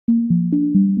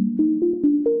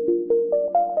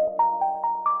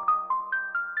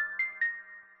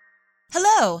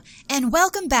Hello, and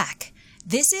welcome back.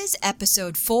 This is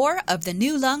episode 4 of the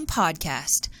New Lung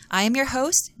Podcast. I am your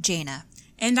host, Jana.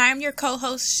 And I am your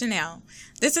co-host, Chanel.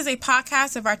 This is a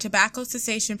podcast of our tobacco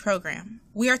cessation program.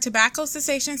 We are tobacco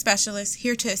cessation specialists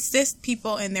here to assist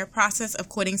people in their process of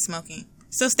quitting smoking.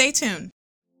 So stay tuned.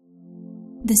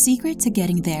 The secret to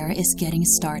getting there is getting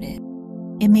started.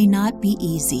 It may not be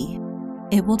easy.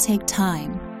 It will take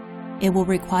time. It will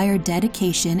require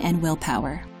dedication and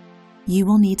willpower. You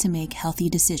will need to make healthy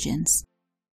decisions.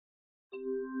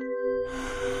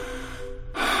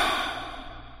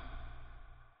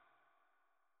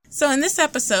 So in this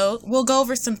episode, we'll go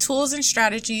over some tools and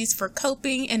strategies for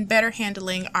coping and better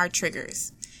handling our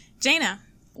triggers. Jana,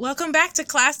 welcome back to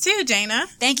class 2, Jana.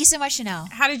 Thank you so much, Chanel.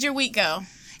 How did your week go?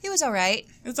 It was all right.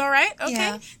 It's all right? Okay.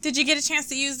 Yeah. Did you get a chance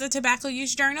to use the tobacco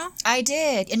use journal? I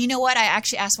did. And you know what? I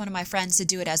actually asked one of my friends to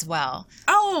do it as well.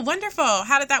 Oh, wonderful.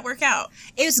 How did that work out?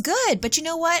 It was good. But you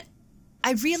know what?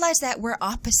 I realized that we're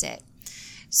opposite.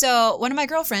 So one of my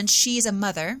girlfriends, she's a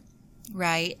mother,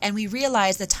 right? And we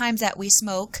realized the times that we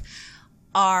smoke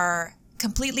are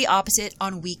completely opposite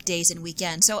on weekdays and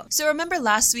weekends. So remember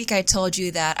last week I told you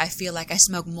that I feel like I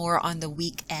smoke more on the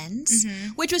weekends,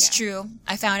 which was true.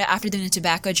 I found out after doing the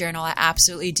tobacco journal, I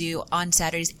absolutely do on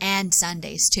Saturdays and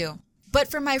Sundays too.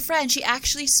 But for my friend, she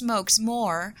actually smokes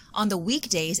more on the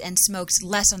weekdays and smokes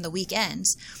less on the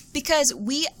weekends because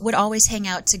we would always hang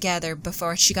out together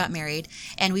before she got married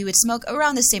and we would smoke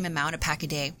around the same amount, a pack a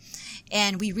day.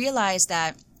 And we realized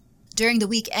that during the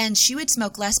weekend, she would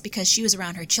smoke less because she was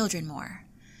around her children more.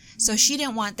 So she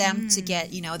didn't want them to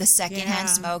get, the secondhand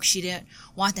smoke. She didn't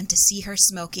want them to see her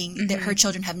smoking. Her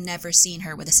children have never seen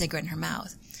her with a cigarette in her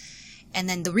mouth. And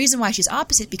then the reason why she's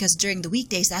opposite, because during the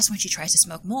weekdays, that's when she tries to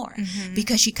smoke more.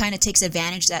 Because she kind of takes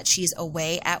advantage that she's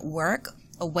away at work,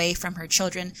 away from her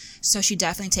children. So she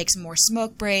definitely takes more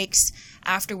smoke breaks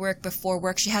after work, before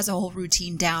work. She has a whole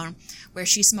routine down where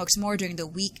she smokes more during the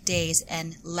weekdays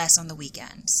and less on the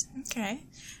weekends. Okay.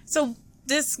 So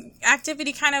this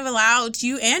activity kind of allowed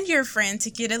you and your friend to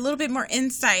get a little bit more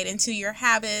insight into your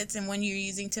habits and when you're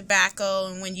using tobacco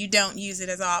and when you don't use it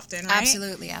as often, right?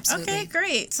 Absolutely. Okay,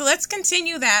 great. So let's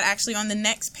continue that actually on the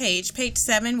next page, page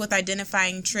 7, with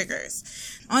identifying triggers.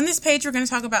 On this page, we're going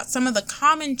to talk about some of the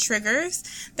common triggers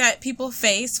that people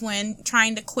face when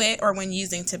trying to quit or when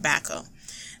using tobacco.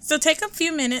 So take a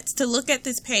few minutes to look at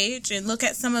this page and look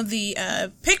at some of the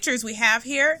pictures we have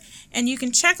here, and you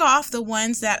can check off the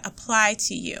ones that apply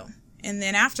to you. And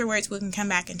then afterwards, we can come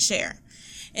back and share.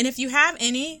 And if you have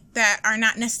any that are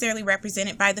not necessarily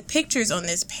represented by the pictures on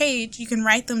this page, you can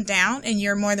write them down, and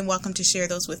you're more than welcome to share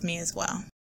those with me as well.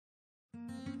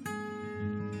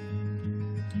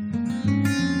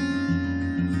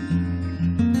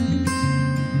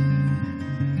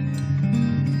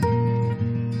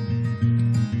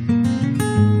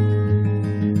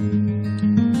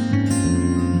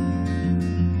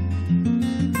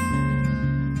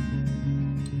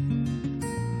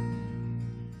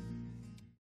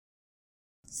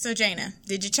 So, Jana,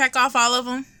 did you check off all of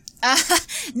them?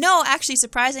 No, actually,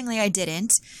 surprisingly, I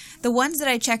didn't. The ones that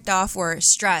I checked off were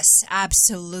stress.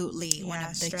 Absolutely. One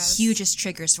of the hugest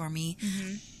triggers for me.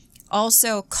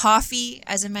 Also, coffee,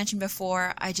 as I mentioned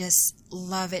before, I just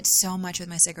love it so much with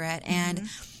my cigarette. And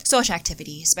social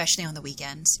activity, especially on the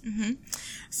weekends.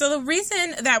 So the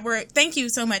reason that thank you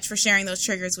so much for sharing those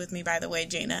triggers with me, by the way,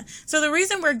 Jana. So the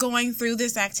reason we're going through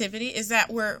this activity is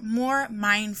that we're more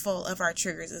mindful of our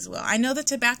triggers as well. I know the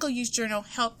Tobacco Use Journal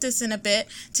helped us in a bit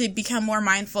to become more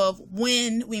mindful of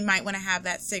when we might want to have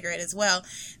that cigarette as well.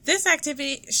 This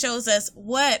activity shows us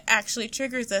what actually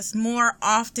triggers us more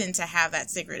often to have that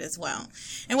cigarette as well.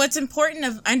 And what's important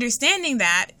of understanding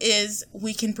that is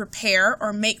we can prepare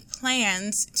or make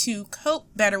plans to cope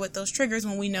better with those triggers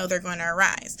when we know they're going to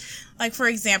arise. Like, for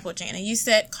example, Jana, you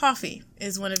said coffee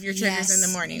is one of your triggers in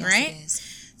the morning, right? It is.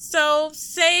 So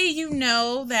say you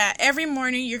know that every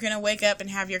morning you're going to wake up and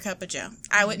have your cup of joe.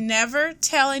 I would never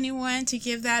tell anyone to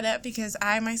give that up because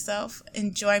I myself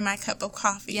enjoy my cup of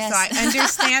coffee. Yes. So I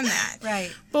understand that.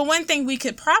 Right. But one thing we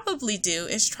could probably do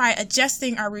is try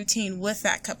adjusting our routine with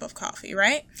that cup of coffee,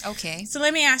 right? Okay. So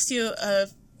let me ask you a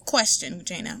question,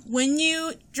 Jana. When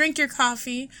you drink your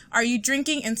coffee, are you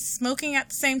drinking and smoking at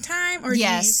the same time? Or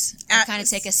yes. I kind of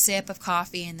take a sip of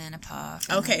coffee and then a puff.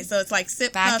 Okay, so it's like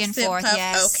sip, back puff, and sip, forth. puff.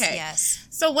 Yes. Okay. Yes.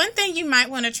 So one thing you might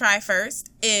want to try first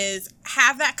is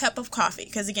have that cup of coffee.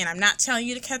 Because again, I'm not telling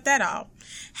you to cut that off.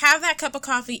 Have that cup of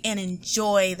coffee and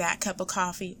enjoy that cup of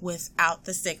coffee without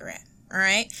the cigarette. All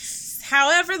right.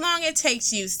 however long it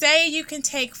takes you. Say you can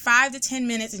take 5 to 10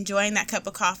 minutes enjoying that cup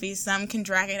of coffee. Some can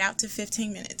drag it out to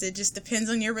 15 minutes. It just depends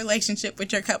on your relationship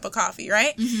with your cup of coffee,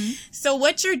 right? Mm-hmm. So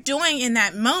what you're doing in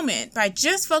that moment, by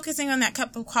just focusing on that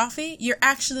cup of coffee, you're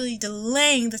actually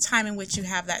delaying the time in which you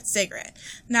have that cigarette.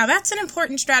 Now, that's an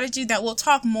important strategy that we'll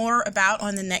talk more about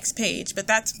on the next page, but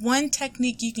that's one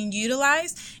technique you can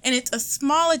utilize, and it's a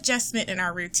small adjustment in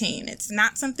our routine. It's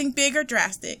not something big or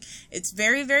drastic. It's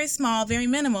very, very small, very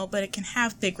minimal, but it can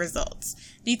have big results.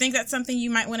 Do you think that's something you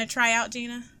might want to try out,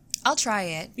 Gina? I'll try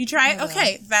it. You try it?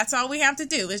 Okay, that's all we have to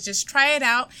do is just try it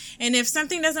out. And if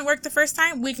something doesn't work the first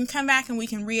time, we can come back and we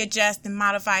can readjust and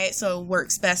modify it so it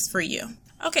works best for you.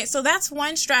 Okay, so that's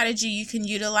one strategy you can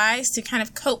utilize to kind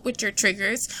of cope with your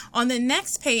triggers. On the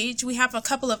next page, we have a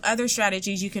couple of other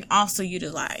strategies you can also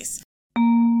utilize.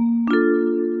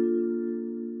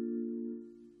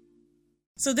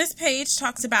 So this page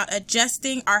talks about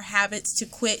adjusting our habits to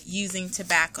quit using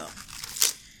tobacco.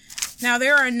 Now,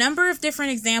 there are a number of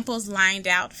different examples lined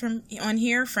out on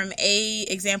here from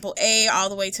example A all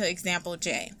the way to example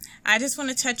J. I just want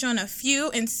to touch on a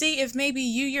few and see if maybe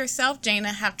you yourself,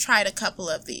 Jana, have tried a couple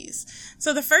of these.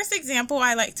 So the first example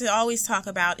I like to always talk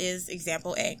about is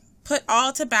example A. Put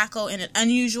all tobacco in an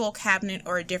unusual cabinet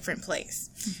or a different place.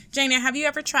 Jana, have you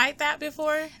ever tried that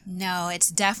before? No, it's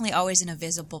definitely always in a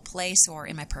visible place or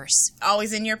in my purse.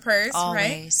 Always in your purse,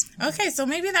 always. Right? Okay, so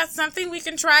maybe that's something we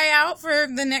can try out for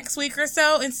the next week or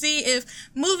so and see if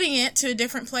moving it to a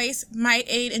different place might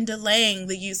aid in delaying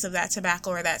the use of that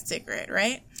tobacco or that cigarette,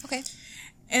 right? Okay.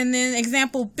 And then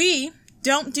example B,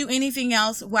 don't do anything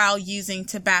else while using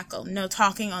tobacco. No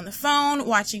talking on the phone,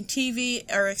 watching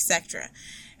TV, or etc.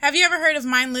 Have you ever heard of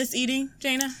mindless eating,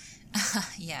 Jana?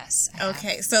 Yes.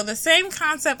 Okay, so the same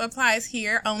concept applies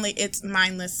here, only it's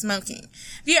mindless smoking.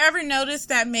 Have you ever noticed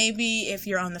that maybe if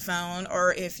you're on the phone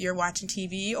or if you're watching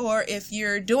TV or if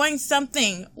you're doing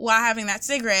something while having that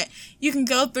cigarette, you can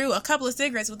go through a couple of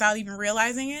cigarettes without even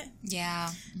realizing it? Yeah.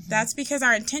 Mm-hmm. That's because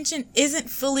our intention isn't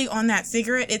fully on that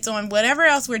cigarette. It's on whatever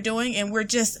else we're doing, and we're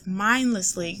just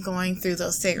mindlessly going through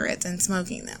those cigarettes and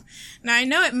smoking them. Now, I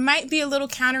know it might be a little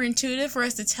counterintuitive for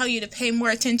us to tell you to pay more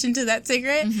attention to that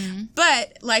cigarette,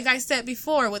 but like I said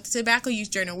before with the tobacco use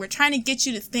journal, we're trying to get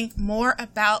you to think more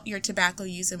about your tobacco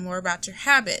use and more about your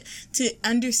habit to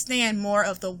understand more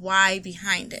of the why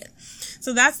behind it.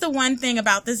 So that's the one thing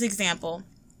about this example.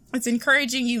 It's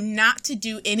encouraging you not to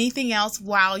do anything else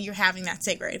while you're having that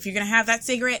cigarette. If you're going to have that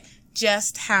cigarette,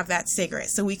 just have that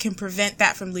cigarette so we can prevent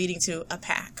that from leading to a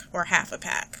pack or half a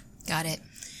pack. Got it.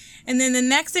 And then the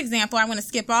next example, I want to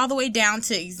skip all the way down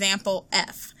to example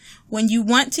F. When you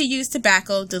want to use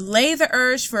tobacco, delay the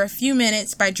urge for a few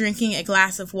minutes by drinking a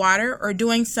glass of water or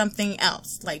doing something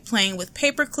else, like playing with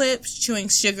paper clips, chewing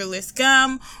sugarless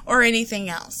gum, or anything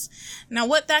else. Now,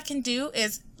 what that can do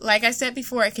is, like I said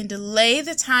before, it can delay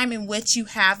the time in which you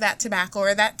have that tobacco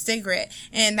or that cigarette,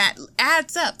 and that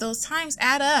adds up. Those times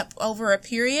add up over a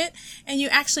period, and you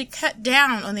actually cut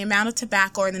down on the amount of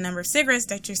tobacco or the number of cigarettes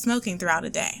that you're smoking throughout a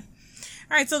day.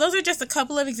 All right, so those are just a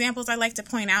couple of examples I'd like to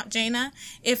point out, Jana.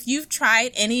 If you've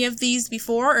tried any of these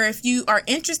before, or if you are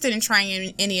interested in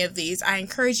trying any of these, I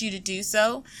encourage you to do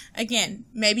so. Again,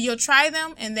 maybe you'll try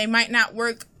them and they might not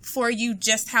work for you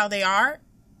just how they are.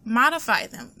 Modify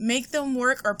them, make them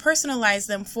work, or personalize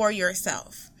them for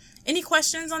yourself. Any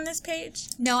questions on this page?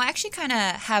 No, I actually kind of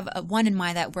have one in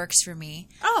mind that works for me.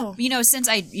 Oh. You know, since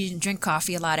I drink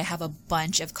coffee a lot, I have a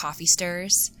bunch of coffee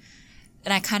stirs.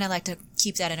 And I kind of like to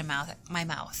keep that in my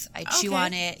mouth. I chew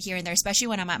on it here and there, especially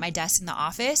when I'm at my desk in the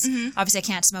office. Mm-hmm. Obviously, I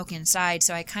can't smoke inside,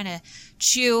 so I kind of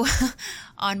chew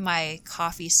on my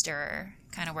coffee stirrer.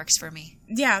 Kind of works for me.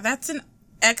 Yeah, that's an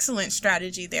excellent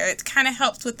strategy there. It kind of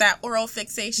helps with that oral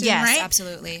fixation, yes, right? Yes,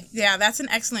 absolutely. Yeah, that's an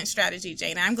excellent strategy,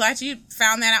 Jana. I'm glad you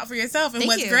found that out for yourself. And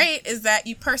what's great is that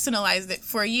you personalized it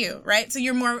for you, right? So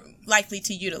you're more likely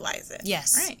to utilize it. Yes.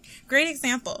 Right. Great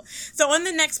example. So on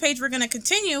the next page, we're going to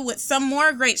continue with some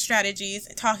more great strategies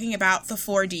talking about the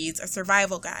 4 Ds, a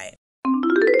survival guide.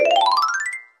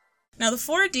 Now, the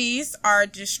 4 Ds are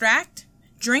distract,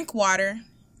 drink water,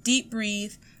 deep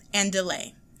breathe, and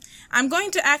delay. I'm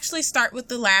going to actually start with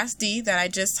the last D that I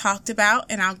just talked about,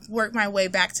 and I'll work my way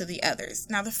back to the others.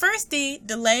 Now, the first D,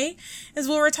 delay, is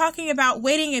where we're talking about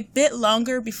waiting a bit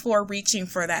longer before reaching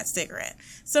for that cigarette.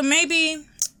 So maybe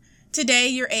today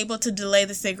you're able to delay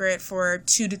the cigarette for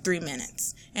 2 to 3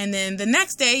 minutes. And then the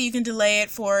next day you can delay it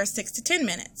for 6 to 10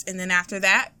 minutes. And then after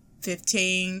that,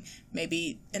 15,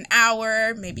 maybe an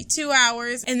hour, maybe 2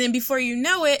 hours. And then before you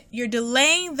know it, you're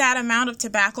delaying that amount of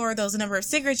tobacco or those number of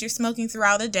cigarettes you're smoking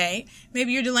throughout a day.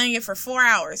 Maybe you're delaying it for 4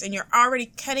 hours and you're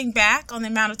already cutting back on the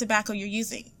amount of tobacco you're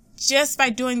using just by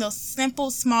doing those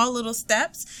simple, small little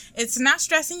steps, it's not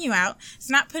stressing you out. It's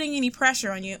not putting any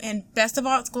pressure on you. And best of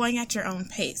all, it's going at your own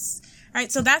pace. All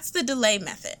right, so that's the delay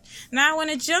method. Now I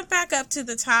want to jump back up to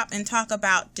the top and talk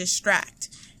about distract.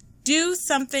 Do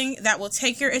something that will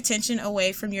take your attention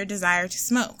away from your desire to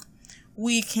smoke.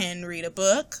 We can read a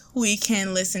book. We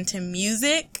can listen to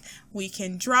music. We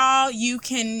can draw. You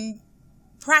can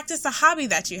practice a hobby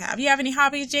that you have. You have any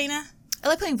hobbies, Jana? I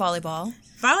like playing volleyball.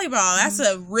 Volleyball, that's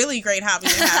a really great hobby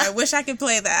to have. I wish I could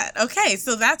play that. Okay,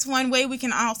 so that's one way we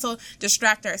can also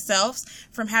distract ourselves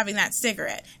from having that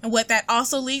cigarette. And what that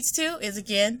also leads to is,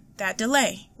 again, that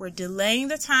delay. We're delaying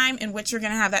the time in which you're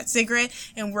going to have that cigarette,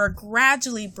 and we're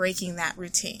gradually breaking that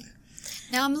routine.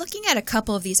 Now, I'm looking at a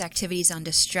couple of these activities on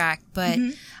Distract, but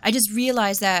I just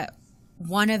realized that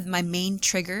one of my main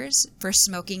triggers for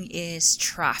smoking is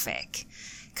traffic.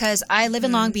 Because I live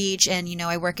in Long Beach and, you know,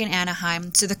 I work in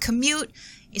Anaheim. So the commute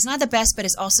is not the best, but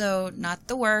it's also not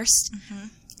the worst.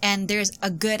 And there's a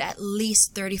good at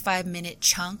least 35-minute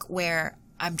chunk where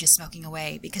I'm just smoking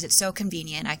away because it's so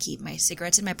convenient. I keep my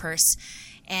cigarettes in my purse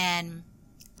and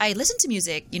I listen to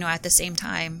music, you know, at the same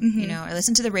time. You know, I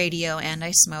listen to the radio and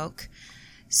I smoke.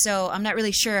 So I'm not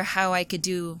really sure how I could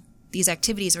do these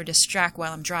activities or distract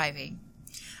while I'm driving.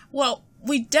 Well,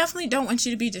 we definitely don't want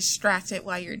you to be distracted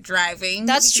while you're driving.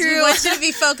 That's true. We want you to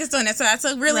be focused on it. So that's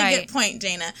a really good point,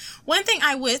 Jana. One thing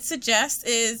I would suggest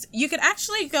is you could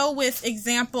actually go with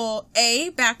example A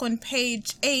back on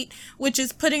page 8, which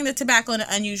is putting the tobacco in an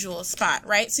unusual spot,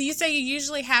 right? So you say you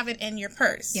usually have it in your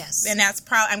purse. Yes. And that's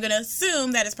probably, I'm going to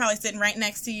assume that it's probably sitting right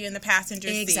next to you in the passenger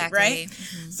seat, right?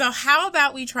 So how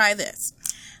about we try this?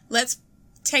 Let's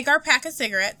take our pack of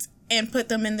cigarettes and put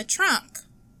them in the trunk.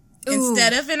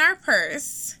 Instead of in our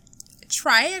purse.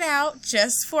 Try it out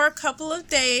just for a couple of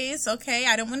days, okay?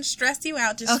 I don't want to stress you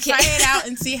out. Just try it out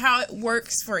and see how it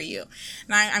works for you.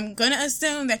 Now, I'm going to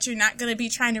assume that you're not going to be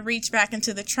trying to reach back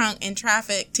into the trunk in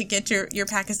traffic to get your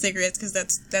pack of cigarettes because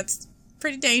that's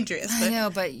pretty dangerous. But I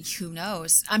know, but who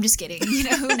knows? I'm just kidding. You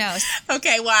know, who knows?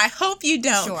 Okay, well, I hope you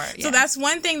don't. Sure, yeah. So that's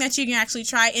one thing that you can actually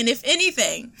try. And if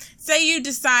anything, say you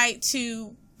decide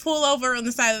to pull over on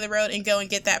the side of the road and go and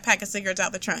get that pack of cigarettes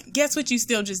out the trunk. Guess what you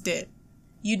still just did?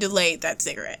 You delayed that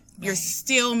cigarette. Right. You're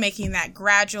still making that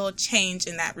gradual change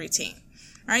in that routine.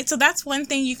 All right, so that's one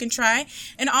thing you can try.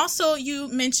 And also, you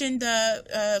mentioned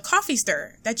coffee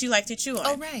stir that you like to chew on.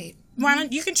 Oh, right. Why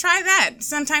don't you can try that.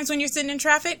 Sometimes when you're sitting in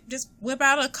traffic, just whip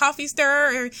out a coffee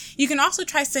stir, or you can also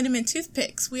try cinnamon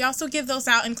toothpicks. We also give those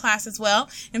out in class as well,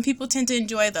 and people tend to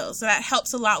enjoy those. So that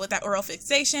helps a lot with that oral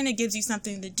fixation. It gives you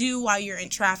something to do while you're in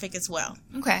traffic as well.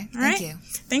 Okay, thank you.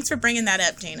 Thanks for bringing that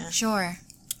up, Jana. Sure.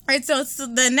 All right, so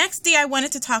the next D I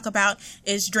wanted to talk about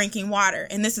is drinking water.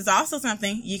 And this is also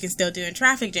something you can still do in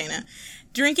traffic, Jana.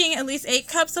 Drinking at least 8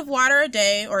 cups of water a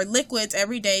day or liquids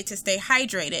every day to stay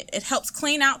hydrated. It helps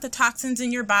clean out the toxins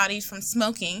in your body from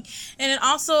smoking. And it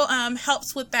also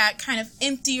helps with that kind of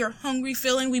empty or hungry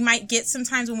feeling we might get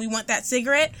sometimes when we want that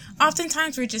cigarette.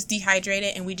 Oftentimes we're just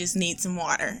dehydrated and we just need some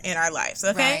water in our lives,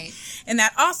 okay? Right. And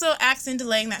that also acts in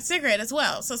delaying that cigarette as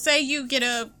well. So say you get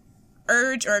a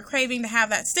urge or a craving to have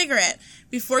that cigarette.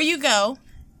 Before you go,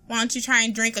 why don't you try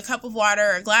and drink a cup of water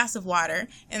or a glass of water,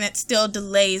 and that still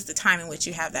delays the time in which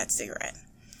you have that cigarette.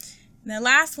 And the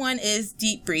last one is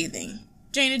deep breathing.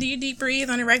 Jana, do you deep breathe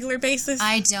on a regular basis?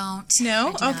 I don't.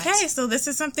 No? I do okay, not. So this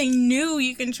is something new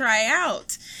you can try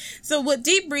out. So with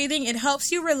deep breathing, it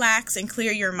helps you relax and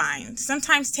clear your mind.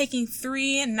 Sometimes taking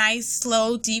 3 nice,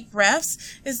 slow, deep breaths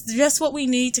is just what we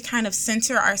need to kind of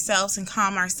center ourselves and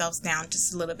calm ourselves down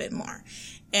just a little bit more.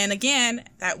 And again,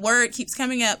 that word keeps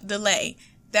coming up, delay.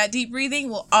 That deep breathing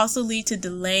will also lead to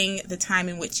delaying the time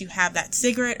in which you have that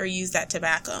cigarette or use that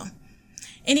tobacco.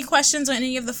 Any questions on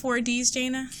any of the 4 Ds,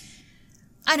 Jana?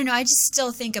 I don't know. I just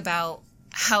still think about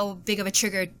how big of a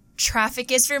trigger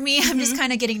traffic is for me. I'm just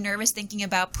kind of getting nervous thinking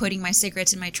about putting my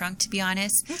cigarettes in my trunk, to be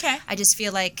honest. Okay. I just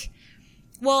feel like,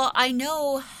 well, I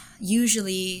know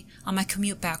usually on my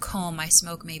commute back home, I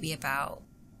smoke maybe about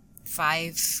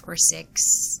 5 or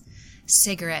 6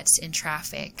 cigarettes in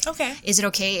traffic. Okay. Is it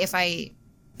okay if I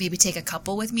maybe take a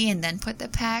couple with me and then put the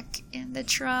pack in the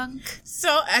trunk?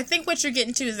 So I think what you're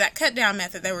getting to is that cut down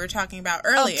method that we were talking about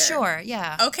earlier. Oh, sure.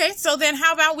 Yeah. Okay. So then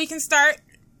how about we can start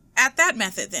at that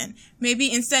method then.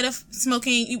 Maybe instead of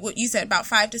smoking, what you said, about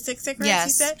 5 to 6 cigarettes, Yes.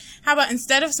 you said? How about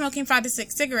instead of smoking 5 to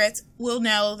 6 cigarettes, we'll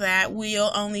know that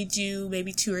we'll only do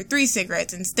maybe 2 or 3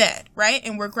 cigarettes instead, right?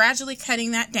 And we're gradually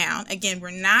cutting that down. Again,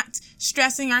 we're not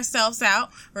stressing ourselves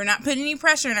out. We're not putting any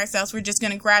pressure on ourselves. We're just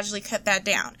going to gradually cut that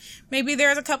down. Maybe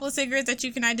there's a couple of cigarettes that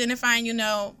you can identify and you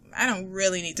know, I don't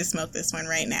really need to smoke this one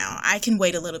right now. I can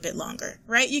wait a little bit longer,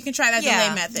 right? You can try that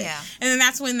delay method. Yeah. And then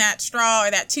that's when that straw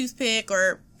or that toothpick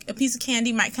or a piece of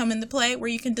candy might come into play where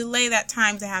you can delay that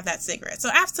time to have that cigarette. So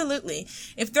absolutely,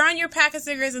 if throwing your pack of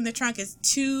cigarettes in the trunk is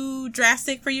too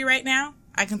drastic for you right now,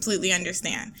 I completely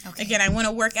understand. Okay. Again, I want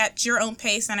to work at your own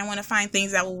pace and I want to find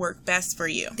things that will work best for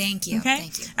you. Thank you. Okay?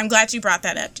 Thank you. I'm glad you brought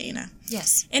that up, Gina.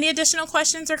 Yes. Any additional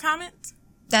questions or comments?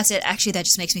 That's it. Actually, that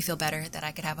just makes me feel better that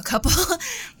I could have a couple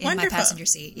in Wonderful. my passenger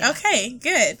seat. Yeah. Okay,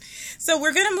 good. So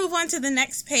we're going to move on to the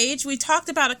next page. We talked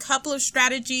about a couple of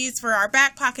strategies for our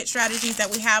back pocket strategies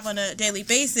that we have on a daily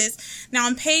basis. Now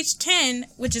on page 10,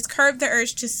 which is Curb the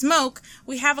Urge to Smoke,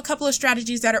 we have a couple of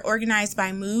strategies that are organized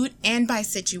by mood and by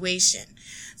situation.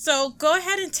 So go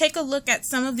ahead and take a look at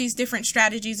some of these different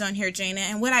strategies on here, Jana.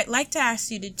 And what I'd like to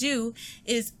ask you to do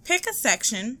is pick a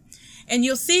section, and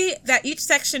you'll see that each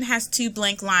section has 2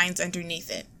 blank lines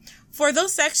underneath it. For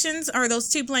those sections or those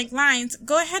 2 blank lines,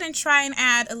 go ahead and try and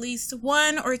add at least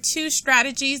 1 or 2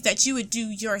 strategies that you would do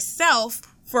yourself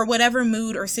for whatever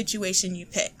mood or situation you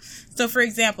pick. So for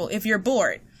example, if you're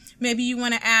bored, maybe you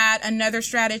want to add another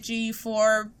strategy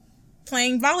for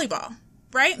playing volleyball,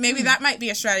 right? Maybe that might be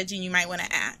a strategy you might want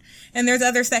to add. And there's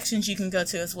other sections you can go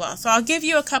to as well. So I'll give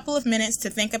you a couple of minutes to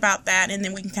think about that, and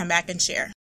then we can come back and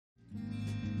share.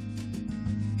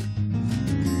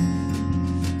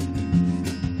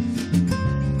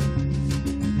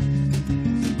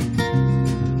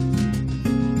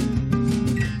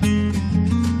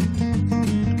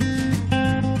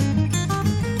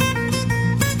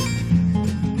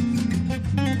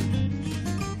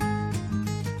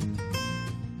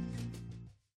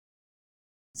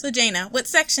 So Jana, what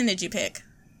section did you pick?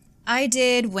 I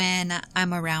did when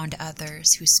I'm around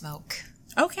others who smoke.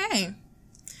 Okay.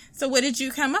 So what did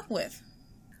you come up with?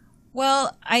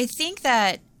 Well, I think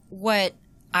that what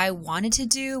I wanted to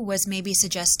do was maybe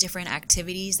suggest different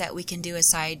activities that we can do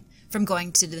aside from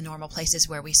going to the normal places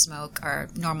where we smoke, our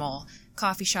normal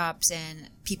coffee shops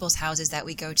and people's houses that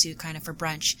we go to kind of for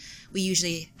brunch. We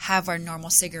usually have our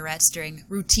normal cigarettes during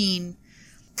routine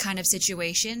kind of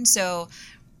situation. So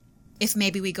if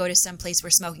maybe we go to some place where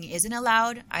smoking isn't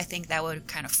allowed, I think that would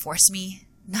kind of force me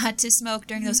not to smoke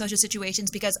during those social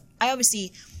situations, because I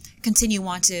obviously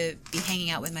want to be hanging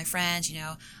out with my friends. You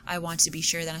know, I want to be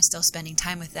sure that I'm still spending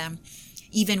time with them.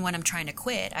 Even when I'm trying to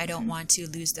quit, I don't want to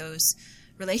lose those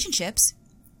relationships.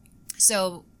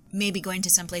 So maybe going to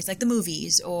some place like the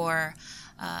movies or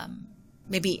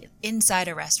maybe inside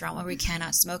a restaurant where we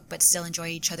cannot smoke but still enjoy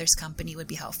each other's company would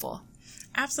be helpful.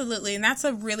 Absolutely. And that's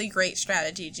a really great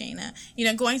strategy, Gina. You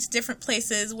know, going to different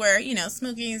places where, you know,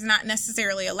 smoking is not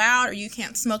necessarily allowed or you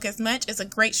can't smoke as much is a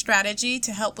great strategy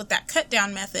to help with that cut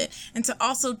down method and to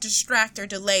also distract or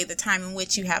delay the time in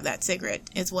which you have that cigarette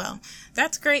as well.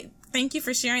 That's great. Thank you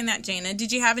for sharing that, Jana.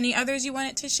 Did you have any others you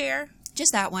wanted to share?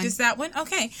 Just that one. Just that one?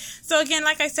 Okay. So again,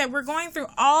 like I said, we're going through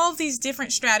all of these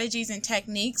different strategies and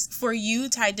techniques for you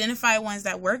to identify ones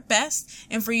that work best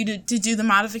and for you to do the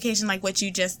modification like what you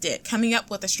just did, coming up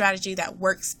with a strategy that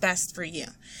works best for you.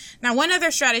 Now, one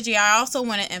other strategy I also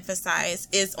want to emphasize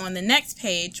is on the next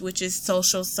page, which is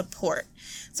social support.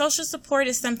 Social support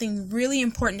is something really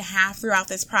important to have throughout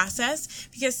this process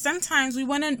because sometimes we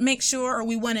want to make sure or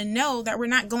we want to know that we're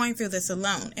not going through this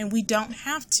alone, and we don't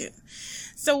have to.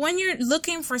 So when you're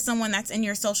looking for someone that's in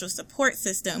your social support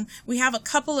system, we have a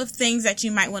couple of things that you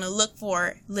might want to look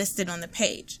for listed on the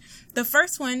page. The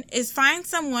first one is find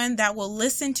someone that will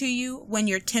listen to you when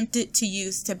you're tempted to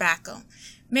use tobacco.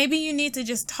 Maybe you need to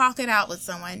just talk it out with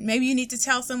someone. Maybe you need to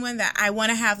tell someone that I want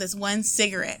to have this one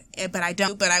cigarette, but I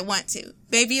don't, but I want to.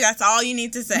 Maybe that's all you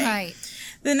need to say. Right.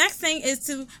 The next thing is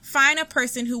to find a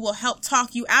person who will help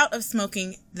talk you out of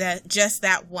smoking just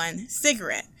that one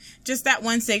cigarette. Just that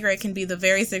one cigarette can be the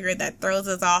very cigarette that throws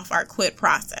us off our quit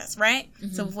process, right?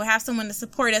 Mm-hmm. So if we have someone to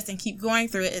support us and keep going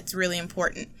through it, it's really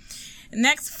important.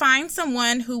 Next, find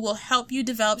someone who will help you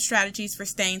develop strategies for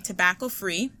staying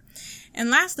tobacco-free.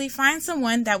 And lastly, find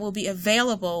someone that will be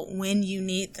available when you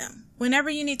need them.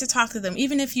 Whenever you need to talk to them,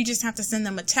 even if you just have to send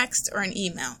them a text or an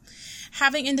email.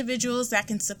 Having individuals that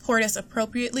can support us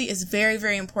appropriately is very,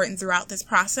 very important throughout this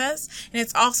process. And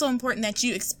it's also important that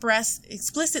you express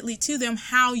explicitly to them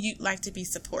how you'd like to be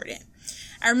supported.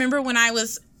 I remember when I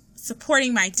was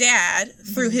supporting my dad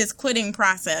through his quitting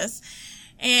process,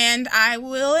 And I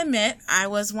will admit, I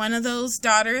was one of those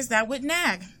daughters that would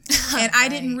nag. And I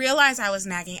didn't realize I was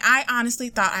nagging. I honestly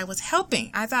thought I was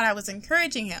helping. I thought I was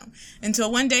encouraging him.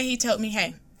 Until one day he told me,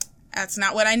 hey, that's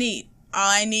not what I need. All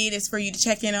I need is for you to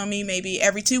check in on me maybe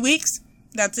every 2 weeks.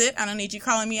 That's it. I don't need you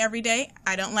calling me every day.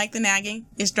 I don't like the nagging.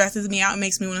 It stresses me out and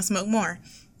makes me want to smoke more.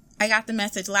 I got the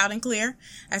message loud and clear.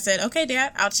 I said, okay,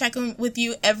 Dad, I'll check in with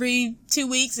you every 2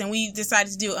 weeks. And we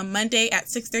decided to do a Monday at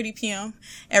 6:30 p.m.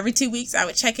 Every 2 weeks, I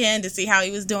would check in to see how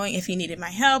he was doing, if he needed my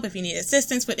help, if he needed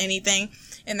assistance with anything.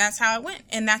 And that's how it went.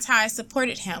 And that's how I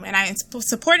supported him. And I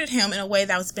supported him in a way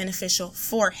that was beneficial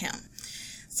for him.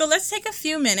 So let's take a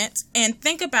few minutes and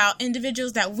think about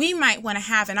individuals that we might want to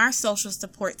have in our social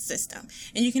support system.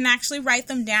 And you can actually write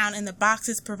them down in the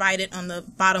boxes provided on the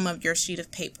bottom of your sheet of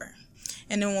paper.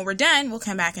 And then when we're done, we'll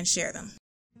come back and share them.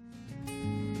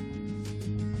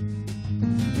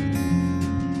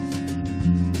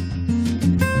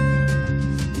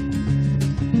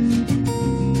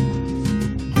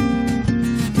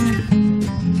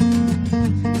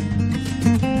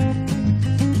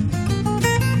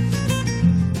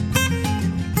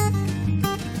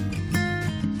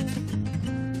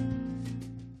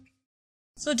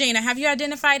 So, Jana, have you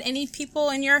identified any people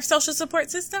in your social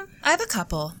support system? I have a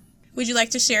couple. Would you like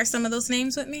to share some of those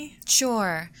names with me?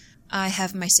 Sure. I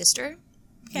have my sister,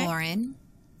 Lauren,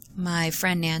 my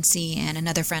friend Nancy, and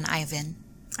another friend, Ivan.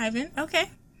 Ivan,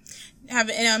 okay. Have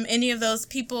any of those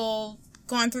people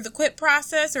gone through the quit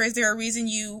process, or is there a reason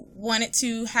you wanted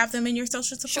to have them in your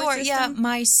social support system? Sure, yeah.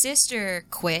 My sister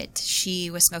quit. She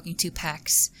was smoking 2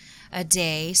 packs a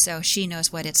day, so she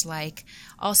knows what it's like.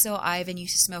 Also, Ivan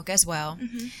used to smoke as well.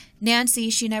 Mm-hmm. Nancy,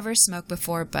 she never smoked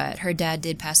before, but her dad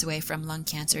did pass away from lung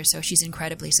cancer, so she's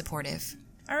incredibly supportive.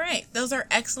 All right. Those are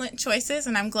excellent choices,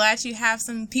 and I'm glad you have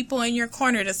some people in your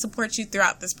corner to support you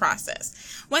throughout this process.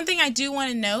 One thing I do want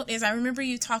to note is I remember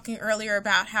you talking earlier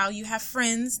about how you have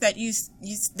friends that you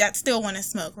that still want to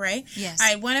smoke, right? Yes.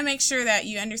 I want to make sure that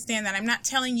you understand that I'm not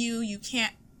telling you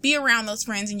can't be around those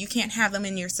friends and you can't have them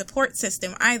in your support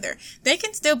system either. They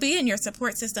can still be in your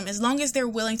support system as long as they're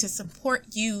willing to support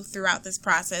you throughout this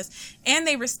process and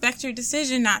they respect your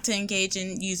decision not to engage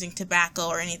in using tobacco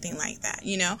or anything like that.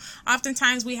 You know,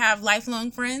 oftentimes we have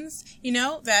lifelong friends, you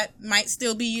know, that might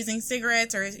still be using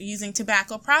cigarettes or using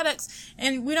tobacco products,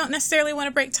 and we don't necessarily want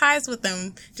to break ties with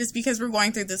them just because we're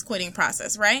going through this quitting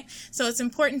process, right? So it's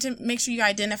important to make sure you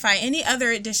identify any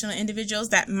other additional individuals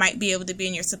that might be able to be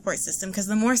in your support system, because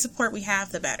the more support we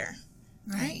have, the better.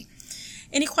 Right.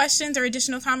 Any questions or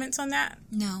additional comments on that?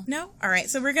 No. No? All right.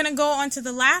 So we're going to go on to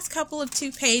the last couple of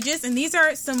 2 pages. And these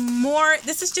are some more,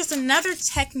 this is just another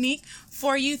technique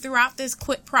for you throughout this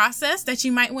quit process that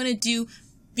you might want to do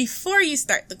before you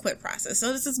start the quit process.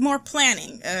 So this is more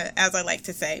planning, as I like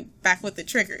to say, back with the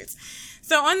triggers.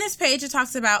 So on this page, it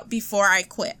talks about before I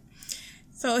quit.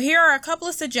 So here are a couple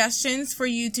of suggestions for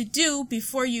you to do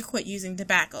before you quit using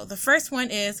tobacco. The first one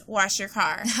is wash your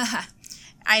car.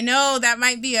 I know that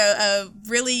might be a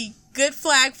really good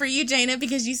flag for you, Jana,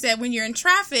 because you said when you're in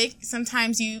traffic,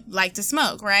 sometimes you like to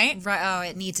smoke, right? Right. Oh,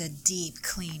 it needs a deep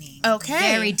cleaning. Okay.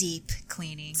 Very deep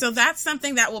cleaning. So that's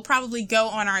something that will probably go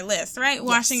on our list, right? Yes.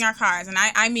 Washing our cars. And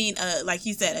I mean, like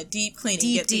you said, a deep cleaning.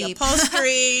 Deep, get the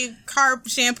upholstery,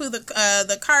 shampoo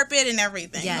the carpet and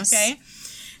everything. Yes. Okay.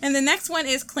 And the next one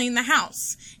is clean the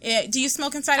house. Do you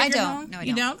smoke inside of your home? No, I don't.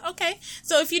 You don't? Okay.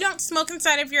 So if you don't smoke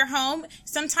inside of your home,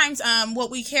 sometimes what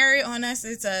we carry on us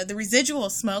is the residual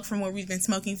smoke from where we've been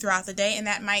smoking throughout the day, and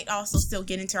that might also still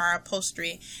get into our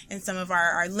upholstery and some of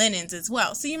our linens as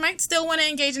well. So you might still want to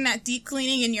engage in that deep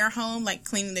cleaning in your home, like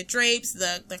cleaning the drapes,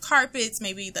 the carpets,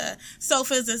 maybe the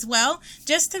sofas as well,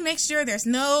 just to make sure there's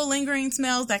no lingering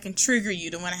smells that can trigger you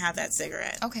to want to have that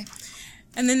cigarette. Okay.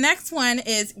 And the next one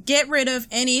is get rid of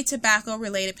any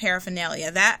tobacco-related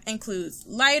paraphernalia. That includes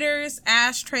lighters,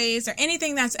 ashtrays, or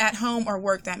anything that's at home or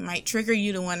work that might trigger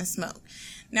you to want to smoke.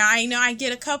 Now, I know I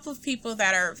get a couple of people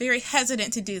that are very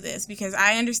hesitant to do this because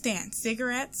I understand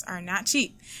cigarettes are not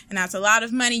cheap. And that's a lot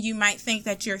of money you might think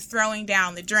that you're throwing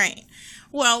down the drain.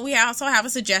 Well, we also have a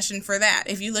suggestion for that.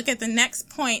 If you look at the next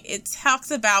point, it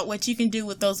talks about what you can do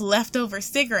with those leftover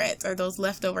cigarettes or those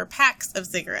leftover packs of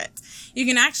cigarettes. You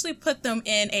can actually put them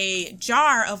in a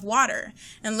jar of water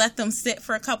and let them sit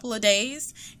for a couple of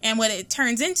days. And what it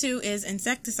turns into is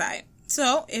insecticide.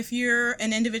 So if you're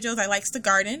an individual that likes to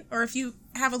garden, or if you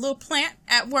have a little plant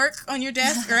at work on your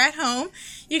desk or at home,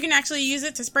 you can actually use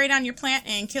it to spray down your plant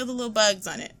and kill the little bugs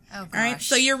on it. Oh, gosh. All right?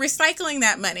 So you're recycling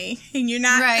that money, and you're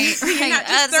not, right. you're not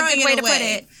just That's throwing a good way it to away. put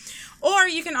it. Or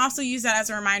you can also use that as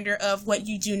a reminder of what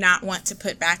you do not want to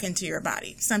put back into your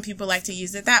body. Some people like to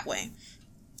use it that way.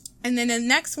 And then the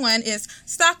next one is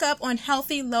stock up on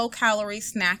healthy, low-calorie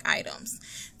snack items.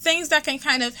 Things that can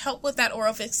kind of help with that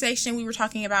oral fixation we were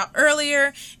talking about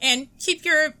earlier and keep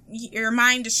your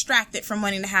mind distracted from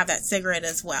wanting to have that cigarette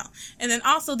as well. And then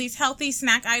also these healthy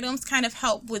snack items kind of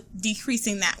help with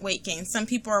decreasing that weight gain. Some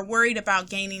people are worried about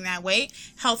gaining that weight.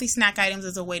 Healthy snack items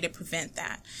is a way to prevent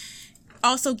that.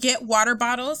 Also, get water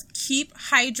bottles. Keep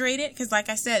hydrated because, like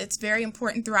I said, it's very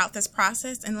important throughout this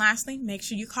process. And lastly, make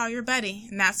sure you call your buddy.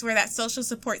 And that's where that social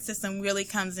support system really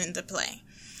comes into play.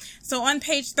 So on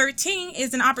page 13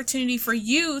 is an opportunity for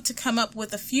you to come up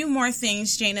with a few more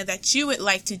things, Jana, that you would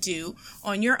like to do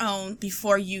on your own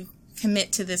before you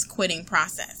commit to this quitting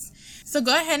process. So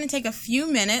go ahead and take a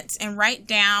few minutes and write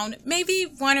down maybe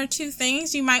one or two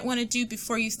things you might want to do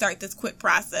before you start this quit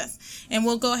process. And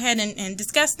we'll go ahead and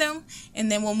discuss them,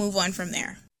 and then we'll move on from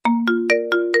there.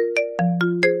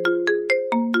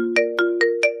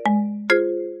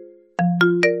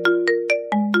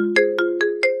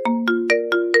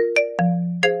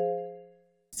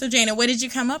 So, Jana, what did you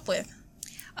come up with?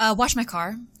 Wash my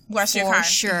car. Wash your car. For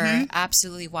sure.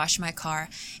 Absolutely wash my car.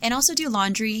 And also do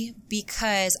laundry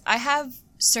because I have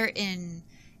certain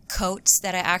coats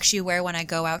that I actually wear when I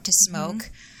go out to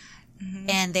smoke.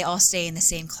 And they all stay in the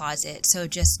same closet. So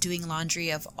just doing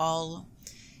laundry of all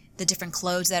the different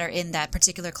clothes that are in that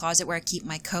particular closet where I keep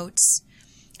my coats.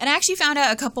 And I actually found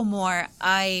out a couple more.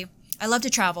 I love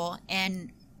to travel. And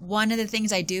one of the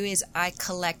things I do is I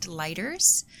collect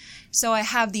lighters. So I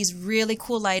have these really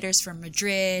cool lighters from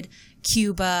Madrid,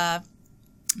 Cuba,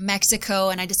 Mexico,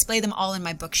 and I display them all in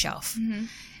my bookshelf,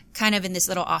 kind of in this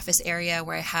little office area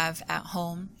where I have at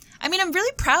home. I mean, I'm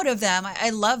really proud of them. I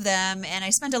love them, and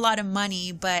I spent a lot of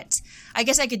money, but I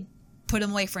guess I could put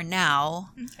them away for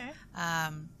now. Okay.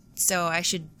 So I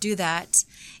should do that.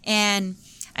 And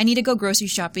I need to go grocery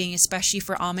shopping, especially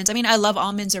for almonds. I mean, I love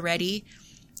almonds already.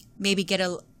 Maybe get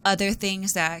other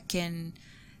things that can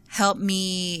help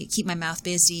me keep my mouth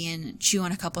busy and chew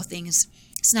on a couple things,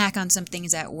 snack on some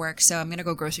things at work. So I'm going to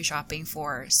go grocery shopping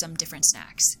for some different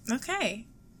snacks. Okay.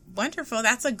 Wonderful.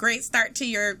 That's a great start to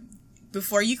your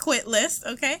before you quit list.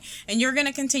 Okay. And you're going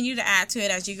to continue to add to it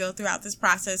as you go throughout this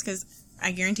process because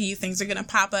I guarantee you things are going to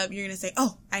pop up. You're going to say,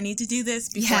 oh, I need to do this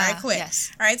before I quit.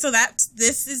 Yes. All right. So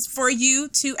this is for you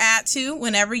to add to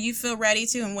whenever you feel ready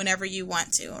to and whenever you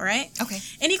want to. All right. Okay.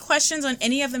 Any questions on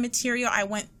any of the material I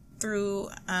went through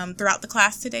throughout the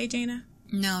class today, Jana?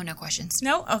 No questions.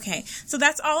 No? Okay. So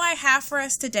that's all I have for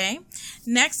us today.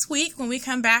 Next week, when we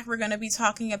come back, we're going to be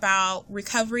talking about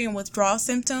recovery and withdrawal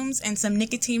symptoms and some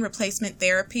nicotine replacement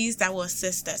therapies that will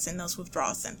assist us in those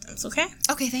withdrawal symptoms. Okay?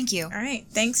 Okay, thank you. All right.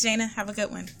 Thanks, Jana. Have a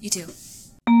good one. You too.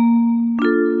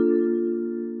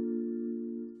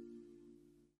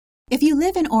 If you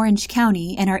live in Orange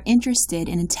County and are interested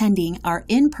in attending our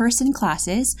in-person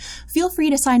classes, feel free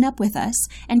to sign up with us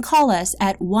and call us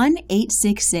at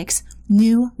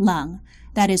 1-866-NEW-LUNG.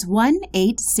 That is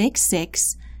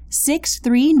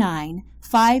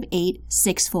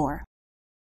 1-866-639-5864.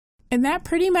 And that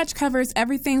pretty much covers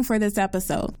everything for this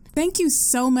episode. Thank you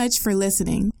so much for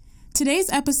listening.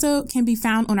 Today's episode can be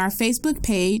found on our Facebook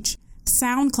page,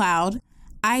 SoundCloud,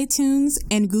 iTunes,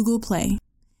 and Google Play.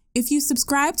 If you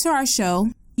subscribe to our show,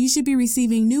 you should be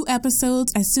receiving new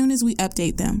episodes as soon as we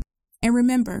update them. And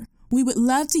remember, we would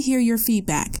love to hear your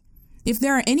feedback. If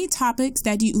there are any topics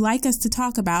that you'd like us to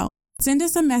talk about, send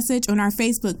us a message on our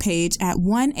Facebook page at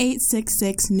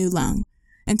 1-866-NEW-LUNG.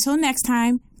 Until next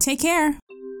time, take care.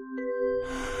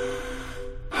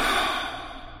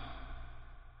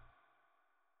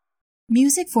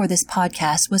 Music for this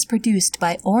podcast was produced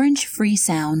by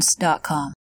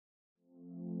orangefreesounds.com.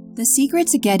 The secret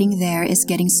to getting there is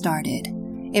getting started.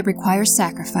 It requires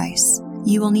sacrifice.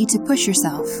 You will need to push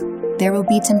yourself. There will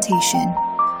be temptation.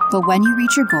 But when you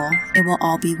reach your goal, it will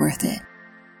all be worth it.